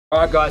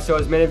Alright guys, so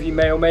as many of you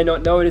may or may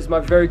not know, it is my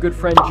very good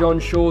friend John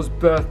Shaw's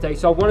birthday.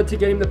 So I wanted to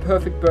get him the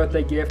perfect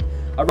birthday gift.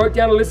 I wrote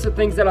down a list of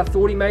things that I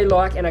thought he may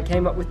like, and I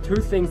came up with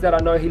 2 things that I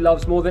know he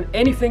loves more than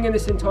anything in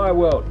this entire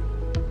world.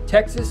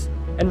 Texas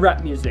and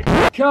rap music.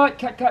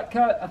 Cut.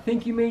 I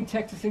think you mean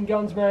Texas and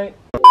guns, mate.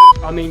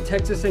 I mean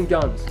Texas and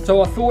guns.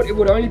 So I thought it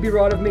would only be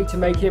right of me to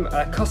make him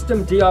a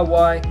custom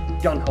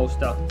DIY gun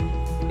holster.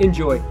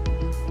 Enjoy.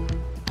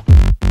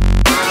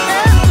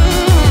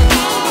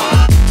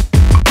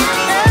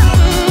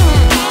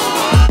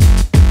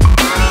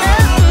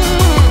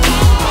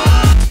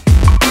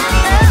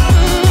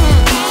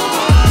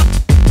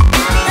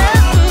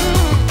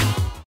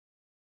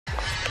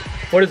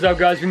 What is up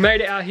guys, we made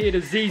it out here to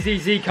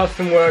ZZZ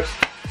Custom Works.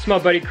 It's my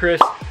buddy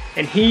Chris,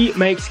 and he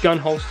makes gun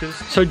holsters.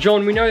 So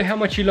John, we know how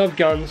much you love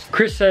guns.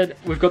 Chris said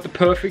we've got the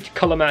perfect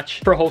color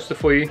match for a holster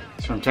for you.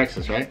 He's from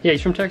Texas, right? Yeah,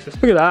 he's from Texas.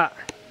 Look at that.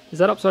 Is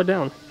that upside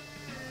down?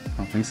 I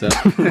don't think so.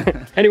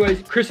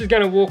 Anyways, Chris is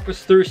gonna walk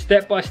us through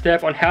step by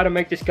step on how to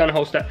make this gun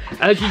holster.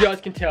 As you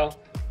guys can tell,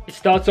 it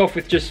starts off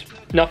with just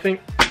nothing,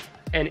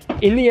 and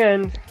in the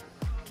end,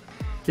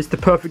 it's the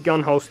perfect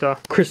gun holster.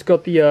 Chris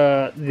got the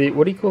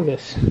what do you call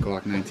this?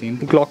 Glock 19.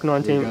 The Glock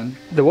 19. Blue gun.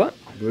 The what?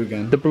 Blue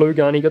gun. The blue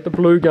gun. He got the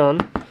blue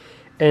gun.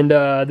 And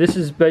this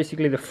is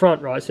basically the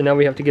front, right? So now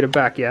we have to get it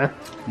back, yeah?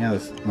 Yeah,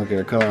 let's look at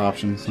the color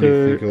options.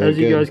 So as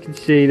you guys can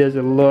see, there's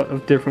a lot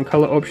of different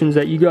color options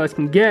that you guys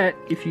can get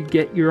if you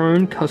get your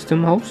own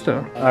custom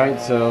holster.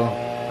 Alright, so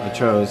I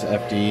chose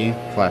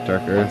FDE, flat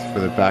dark earth, for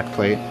the back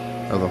plate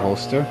of the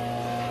holster.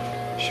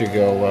 Should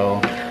go well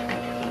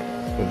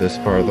with this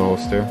part of the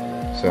holster.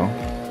 So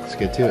let's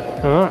get to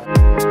it. Alright.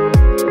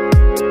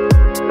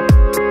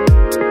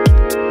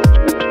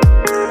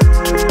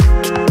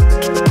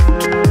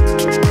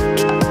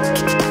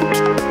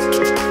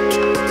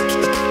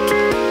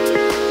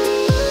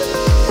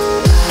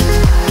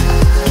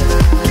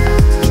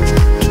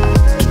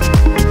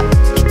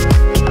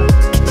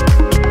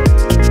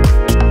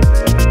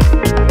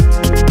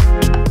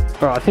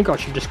 I think I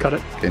should just cut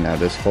it. Okay, now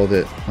just hold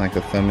it like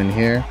a thumb in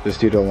here. Just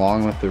do it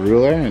along with the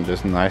ruler and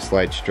just nice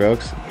light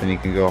strokes. Then you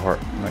can go hard,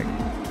 like,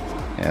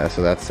 yeah,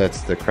 so that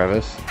sets the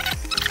crevice.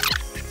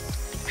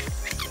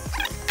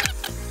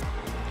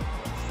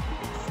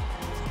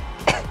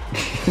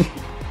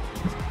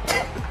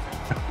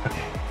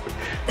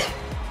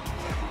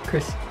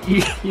 Chris,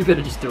 you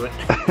better just do it.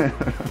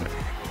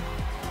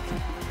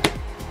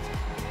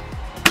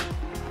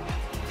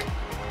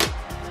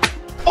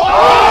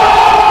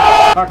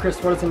 Alright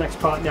Chris, what is the next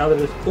part now that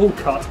it's all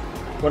cut?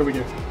 What do we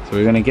do? So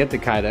we're gonna get the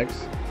kydex,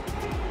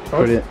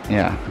 put it,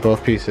 yeah,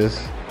 both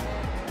pieces,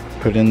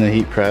 put in the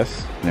heat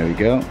press. There we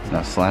go.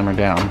 Now slam her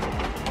down.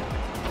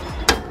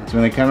 So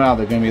when they come out,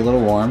 they're gonna be a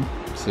little warm,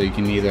 so you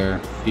can either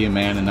be a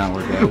man and not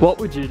wear gloves. What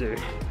would you do?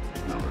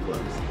 Not wear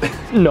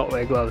gloves. Not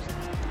wear gloves.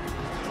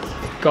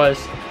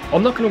 Guys,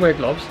 I'm not gonna wear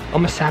gloves.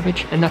 I'm a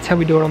savage, and that's how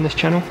we do it on this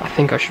channel. I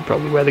think I should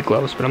probably wear the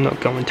gloves, but I'm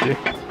not going to.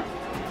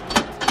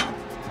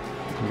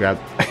 Grab.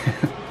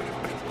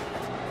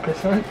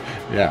 This one?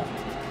 Yeah.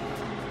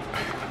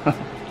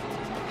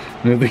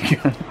 Move the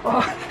gun.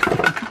 Oh.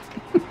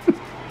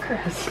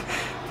 Chris.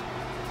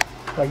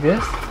 Like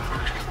this?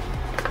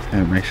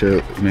 And make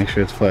sure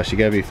it's flush. You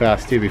gotta be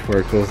fast too before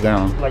it cools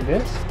down. Like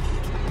this?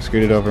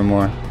 Scoot it over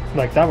more.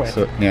 Like that way?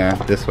 So yeah,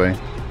 this way.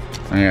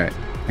 Alright.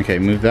 Okay,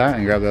 move that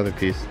and grab the other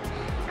piece.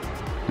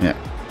 Yeah.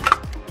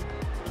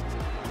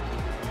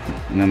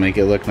 And then make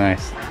it look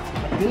nice.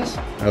 Like this?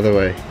 Other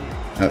way.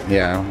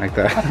 Yeah, like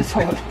that. Is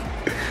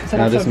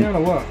that upside down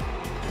or what?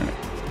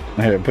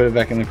 Here, put it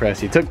back in the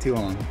press. You took too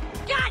long.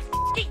 God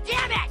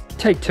damn it!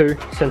 Take 2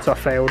 since I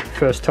failed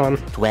first time.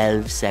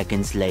 12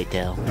 seconds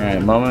later.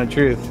 Alright, moment of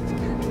truth.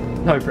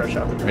 No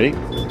pressure. Ready?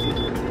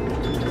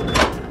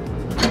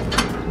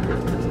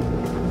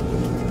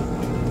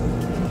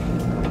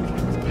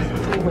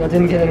 Ooh, I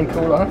didn't get any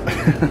cooler.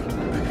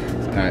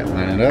 Alright,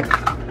 line it up.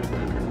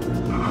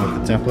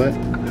 With the template.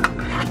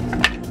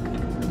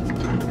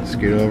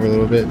 Scoot it over a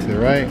little bit to the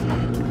right.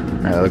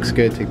 Alright, that looks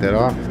good. Take that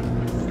off.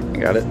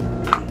 You got it.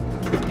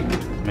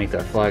 Make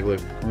that flag look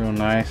real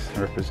nice.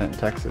 Represent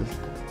Texas.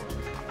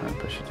 Alright,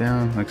 push it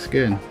down. Looks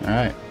good.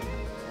 Alright.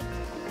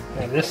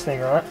 And this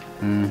thing, right?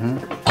 Mm-hmm.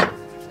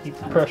 Keep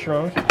the pressure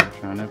on.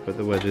 Trying to put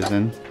the wedges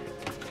in.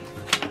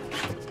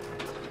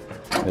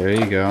 There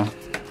you go.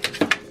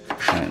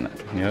 And,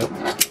 yep.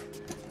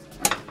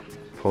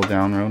 Pull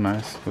down real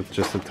nice with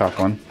just the top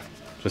one.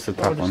 Just the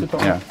top one.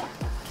 Yeah.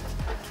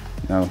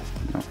 No.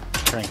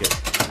 Crank it.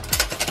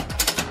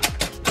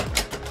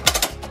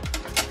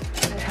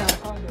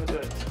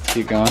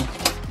 Keep going.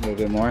 A little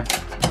bit more.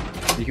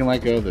 You can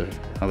let go of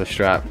the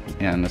strap.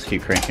 Yeah, and just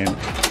keep cranking.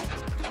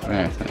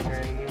 Alright.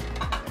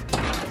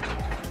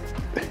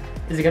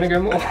 Is it gonna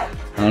go more? I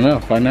don't know.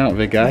 Find out,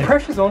 big guy. The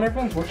pressure's on.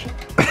 Everyone's watching.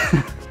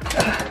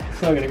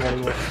 It's not gonna go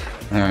anymore.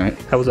 Alright.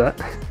 How was that?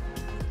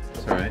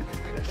 It's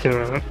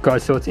alright.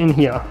 Guys, so it's in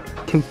here,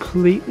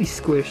 completely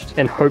squished,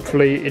 and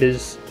hopefully it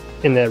is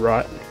in there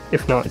right.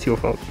 If not, it's your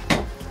fault.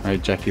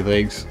 Alright, check your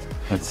legs.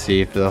 Let's see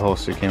if the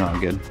holster came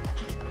out good.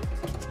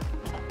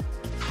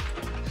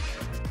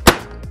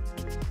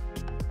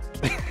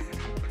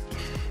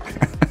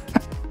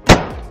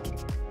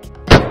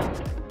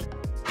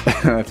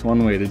 That's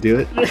one way to do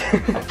it.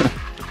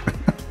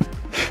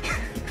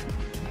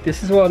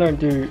 This is why I don't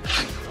do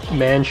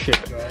man shit,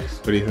 guys.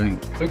 What do you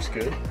think? Looks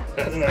good.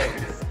 I don't know.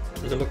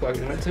 Does it look like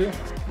it meant to?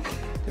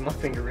 Did my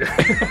finger really?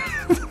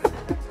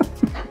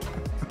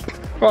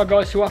 Alright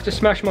guys, so after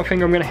smashing my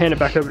finger, I'm going to hand it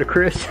back over to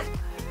Chris.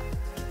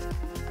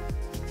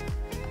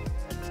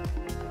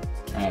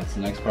 Alright, so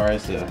the next part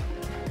is to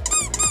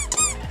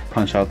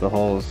punch out the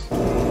holes.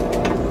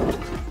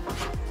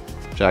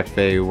 Jack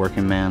Fahey,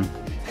 working man.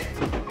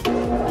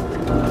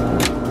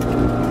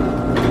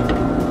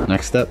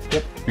 Next step.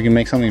 Yep. We can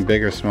make something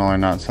bigger, smaller,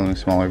 not something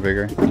smaller,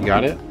 bigger. You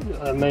got it?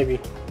 Maybe.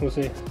 We'll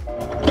see.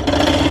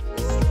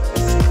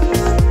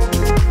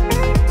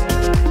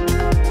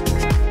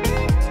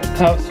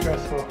 How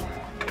stressful.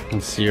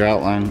 Let's see your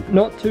outline.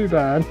 Not too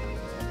bad.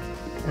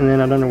 And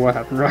then I don't know what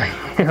happened right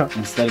here.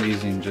 Instead of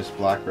using just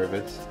black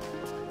rivets,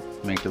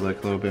 make it look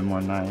a little bit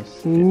more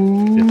nice. Get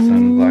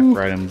some black,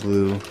 white, and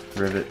blue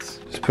rivets.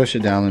 Just push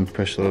it down and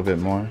push a little bit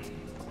more.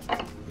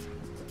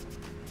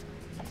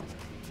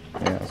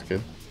 Yeah, that's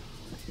good.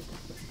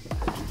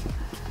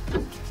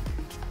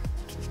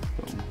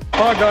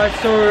 Alright guys,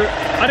 so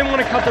I didn't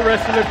want to cut the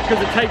rest of it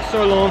because it takes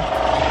so long.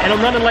 And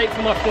I'm running late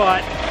for my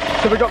flight.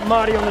 So we got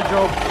Marty on the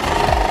job.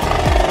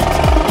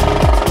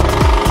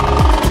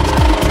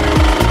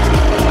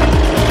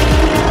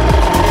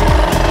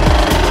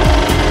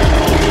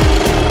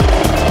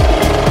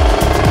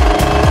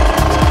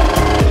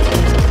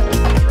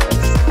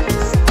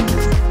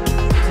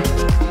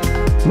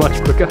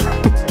 Much quicker.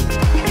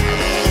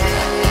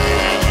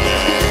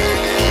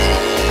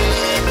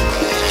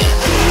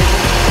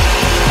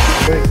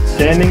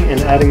 Standing and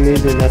adding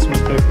these in, that's my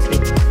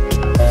perfect.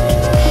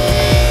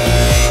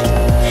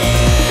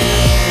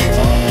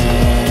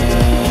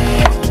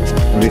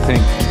 What do you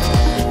think?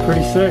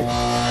 Pretty sick.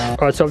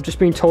 Alright, so I've just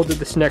been told that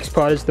this next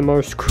part is the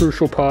most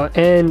crucial part,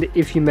 and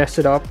if you mess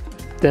it up,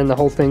 then the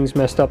whole thing's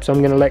messed up, so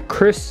I'm gonna let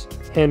Chris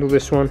handle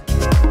this one.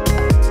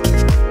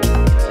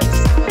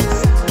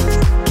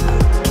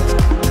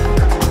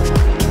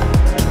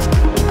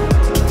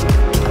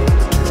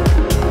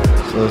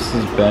 So this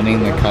is bending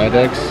the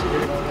kydex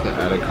to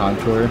add a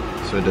contour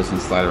so it doesn't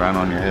slide around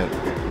on your hip.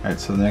 Alright,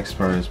 so the next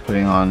part is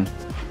putting on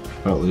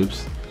belt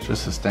loops. It's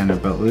just a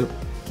standard belt loop.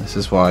 This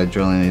is why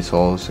drilling these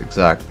holes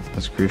exact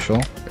is crucial.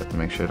 You have to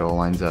make sure it all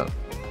lines up.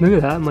 Look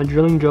at that, my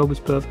drilling job is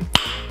perfect.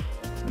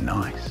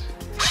 Nice.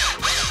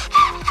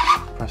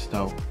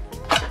 Presto.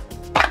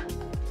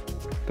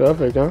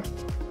 Perfect, huh?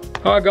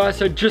 Alright guys,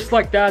 so just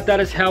like that, that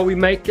is how we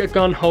make a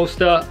gun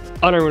holster.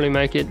 I don't really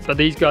make it, but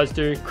these guys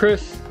do.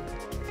 Chris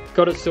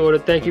got it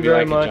sorted, thank you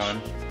very much.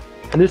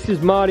 And this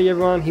is Marty,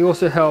 everyone, he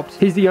also helped.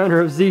 He's the owner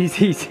of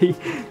ZZZ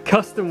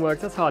Custom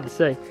Works, that's hard to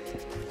say.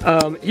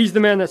 He's the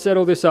man that set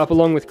all this up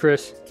along with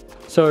Chris.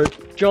 So,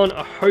 John,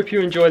 I hope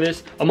you enjoy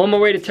this. I'm on my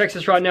way to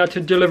Texas right now to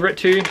deliver it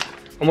to you.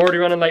 I'm already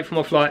running late for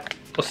my flight.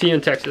 I'll see you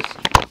in Texas.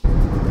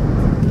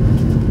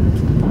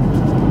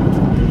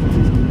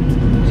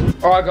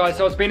 Alright guys,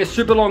 so it's been a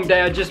super long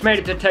day. I just made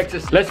it to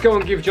Texas. Let's go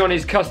and give John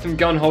his custom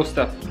gun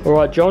holster.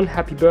 Alright John,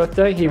 happy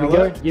birthday. Here we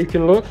go. You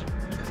can look.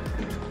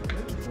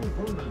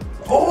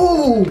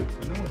 Oh!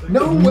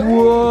 No way!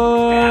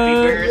 What? Happy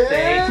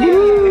birthday to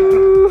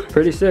you.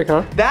 Pretty sick,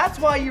 huh? That's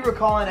why you were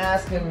calling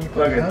asking me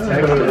for a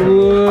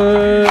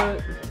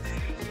What?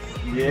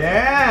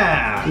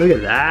 Yeah! Look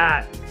at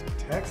that.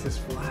 Texas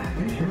flag.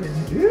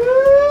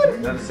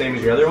 Is that the same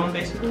as your other one,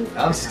 basically?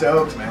 I'm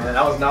stoked, man.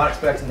 I was not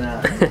expecting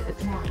that.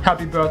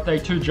 Happy birthday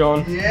to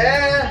John.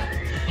 Yeah!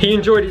 He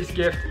enjoyed his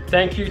gift.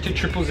 Thank you to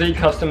Triple Z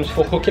Customs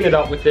for hooking it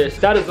up with this.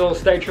 That is all.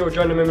 Stay true.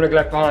 Join the movement of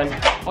Left Behind.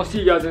 I'll see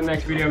you guys in the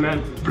next video,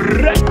 man.